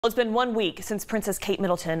It's been 1 week since Princess Kate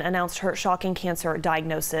Middleton announced her shocking cancer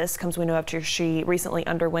diagnosis. Comes, we know, after she recently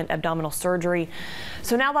underwent abdominal surgery.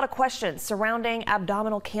 So now a lot of questions surrounding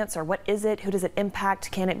abdominal cancer. What is it? Who does it impact?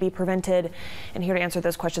 Can it be prevented? And here to answer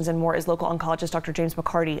those questions and more is local oncologist Dr. James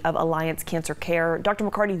McCarty of Alliance Cancer Care. Dr.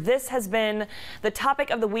 McCarty, this has been the topic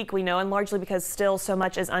of the week, we know, and largely because still so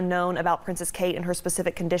much is unknown about Princess Kate and her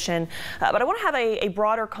specific condition. But I want to have a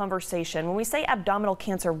broader conversation. When we say abdominal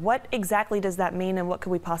cancer, what exactly does that mean, and what could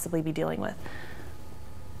we possibly be dealing with?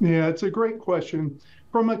 Yeah, it's a great question.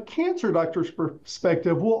 From a cancer doctor's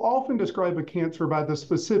perspective, we'll often describe a cancer by the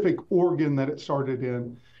specific organ that it started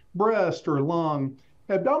in, breast or lung.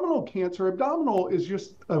 Abdominal cancer, abdominal is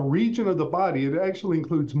just a region of the body. It actually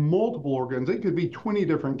includes multiple organs. It could be 20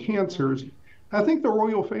 different cancers. I think the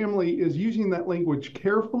royal family is using that language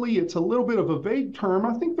carefully. It's a little bit of a vague term.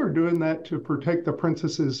 I think they're doing that to protect the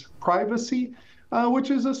princess's privacy,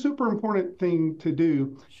 which is a super important thing to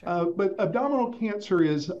do. Sure. But abdominal cancer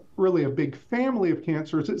is really a big family of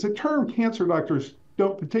cancers. It's a term cancer doctors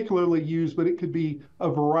don't particularly use, but it could be a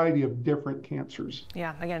variety of different cancers.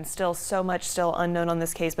 Yeah, again, still so much still unknown on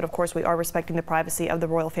this case, but of course we are respecting the privacy of the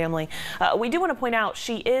royal family. We do want to point out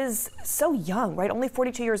she is so young, right? Only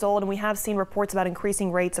 42 years old, and we have seen reports about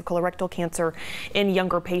increasing rates of colorectal cancer in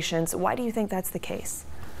younger patients. Why do you think that's the case?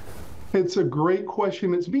 It's a great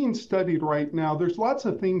question. It's being studied right now. There's lots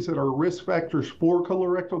of things that are risk factors for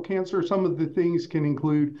colorectal cancer. Some of the things can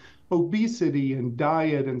include obesity and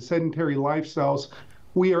diet and sedentary lifestyles.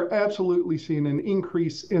 We are absolutely seeing an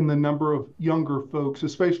increase in the number of younger folks,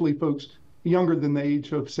 especially folks younger than the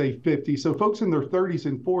age of, say, 50. So folks in their 30s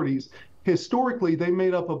and 40s. Historically, they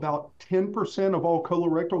made up about 10% of all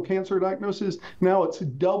colorectal cancer diagnoses. Now it's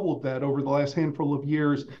doubled that over the last handful of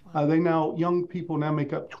years. Young people now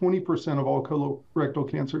make up 20% of all colorectal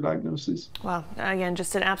cancer diagnoses. Wow. Again,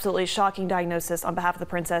 just an absolutely shocking diagnosis on behalf of the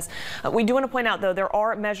princess. We do want to point out, though, there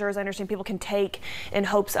are measures I understand people can take in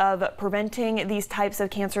hopes of preventing these types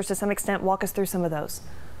of cancers to some extent. Walk us through some of those.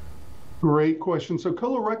 Great question. So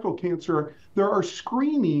colorectal cancer, there are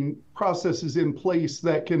screening processes in place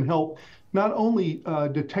that can help not only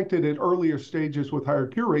detect it at earlier stages with higher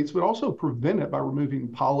cure rates, but also prevent it by removing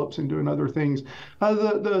polyps and doing other things.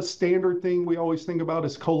 The standard thing we always think about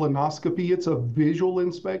is colonoscopy. It's a visual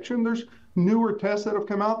inspection. There's newer tests that have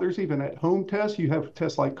come out. There's even at-home tests. You have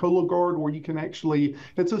tests like Cologuard where you can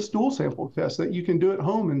it's a stool sample test that you can do at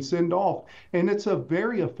home and send off. And it's a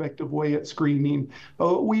very effective way at screening.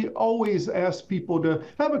 We always ask people to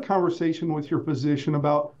have a conversation with your physician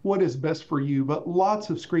about what is best for you, but lots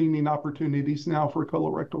of screening opportunities now for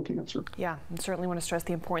colorectal cancer. Yeah, and certainly want to stress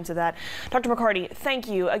the importance of that. Dr. McCarty, thank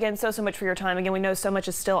you again so much for your time. Again, we know so much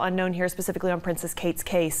is still unknown here, specifically on Princess Kate's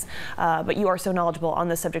case, but you are so knowledgeable on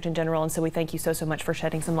this subject in general, and so we thank you so much for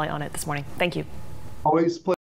shedding some light on it this morning. Thank you. Always